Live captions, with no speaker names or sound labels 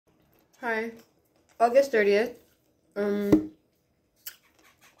Hi. August 30th.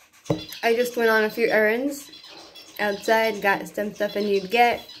 I just went on a few errands outside, got some stuff I need to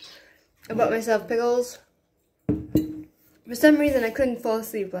get. I bought myself pickles. For some reason, I couldn't fall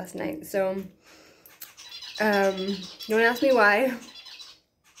asleep last night, so no one asked me why.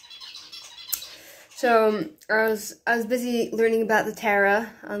 So I was busy learning about the tarot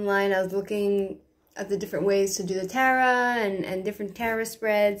online. I was looking at the different ways to do the tarot and different tarot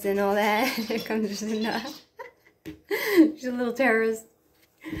spreads and all that. Here comes Jacinda. She's a little terrorist.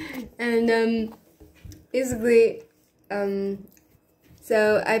 And basically,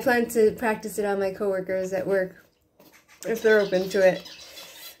 so I plan to practice it on my coworkers at work if they're open to it.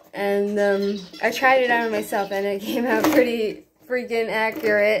 And I tried it out on myself and it came out pretty freaking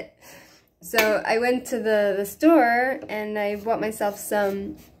accurate. So I went to the store and I bought myself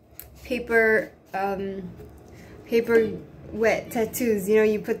some paper wet tattoos. You know,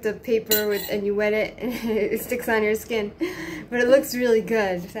 you put the paper with and you wet it and it sticks on your skin. But it looks really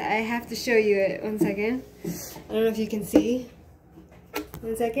good. So I have to show you it. One second. I don't know if you can see.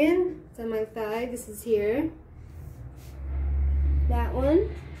 One second. It's on my thigh. This is here. That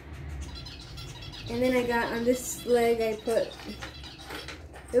one. And then I got on this leg I put.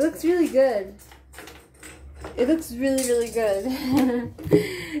 It looks really good. It looks really, really good.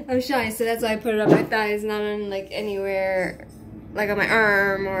 I'm shy, so that's why I put it on my thighs, not on like anywhere, like on my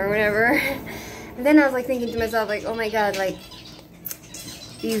arm or whatever. And then I was like thinking to myself, like, oh my god, like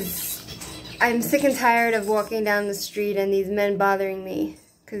I'm sick and tired of walking down the street and these men bothering me.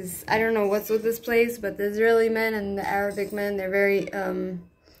 Cause I don't know what's with this place, but the Israeli men and the Arabic men, they're very,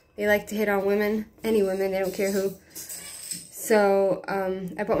 they like to hit on women, any women, they don't care who. So,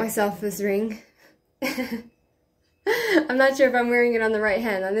 I bought myself this ring. I'm not sure if I'm wearing it on the right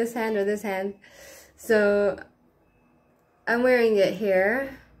hand, on this hand or this hand. So, I'm wearing it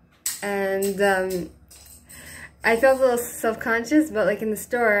here. And, I felt a little self-conscious, but like in the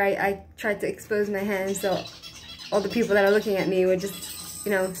store, I tried to expose my hand so all the people that are looking at me would just,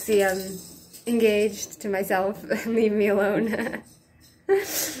 you know, see I'm engaged to myself and leave me alone.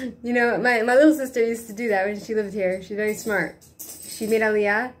 You know, my little sister used to do that when she lived here. She's very smart. She made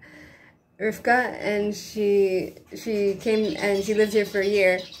Aliyah, Rivka, and she came and she lived here for a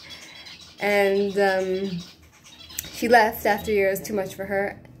year. And she left after a year. It was too much for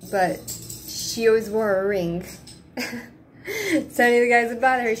her. But she always wore a ring. So any of the guys would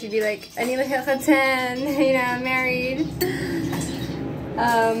bother her, she'd be like, I need a chatan, you know, I'm married.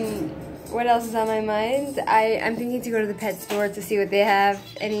 What else is on my mind? I'm thinking to go to the pet store to see what they have,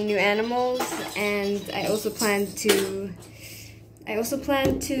 any new animals, and I also plan to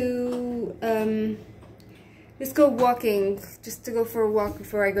just go walking, just to go for a walk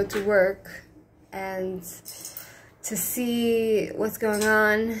before I go to work, and to see what's going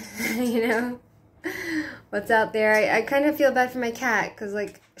on, you know, what's out there. I kind of feel bad for my cat, because,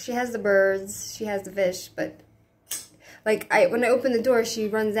 like, she has the birds, she has the fish, but like, when I open the door, she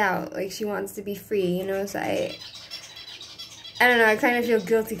runs out. Like, she wants to be free, you know? So I don't know, I kind of feel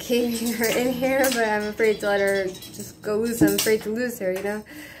guilty keeping her in here, but I'm afraid to let her just go loose. I'm afraid to lose her, you know?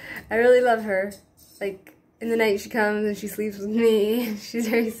 I really love her. Like, in the night she comes and she sleeps with me. She's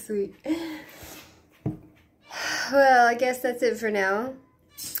very sweet. Well, I guess that's it for now.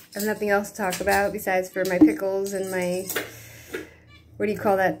 I have nothing else to talk about besides for my pickles and my, what do you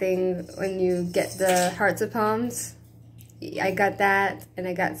call that thing when you get the hearts of palms? I got that, and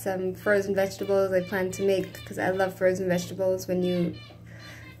I got some frozen vegetables I plan to make, because I love frozen vegetables when you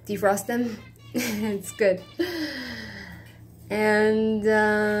defrost them. It's good. And,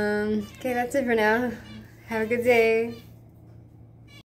 okay, that's it for now. Have a good day.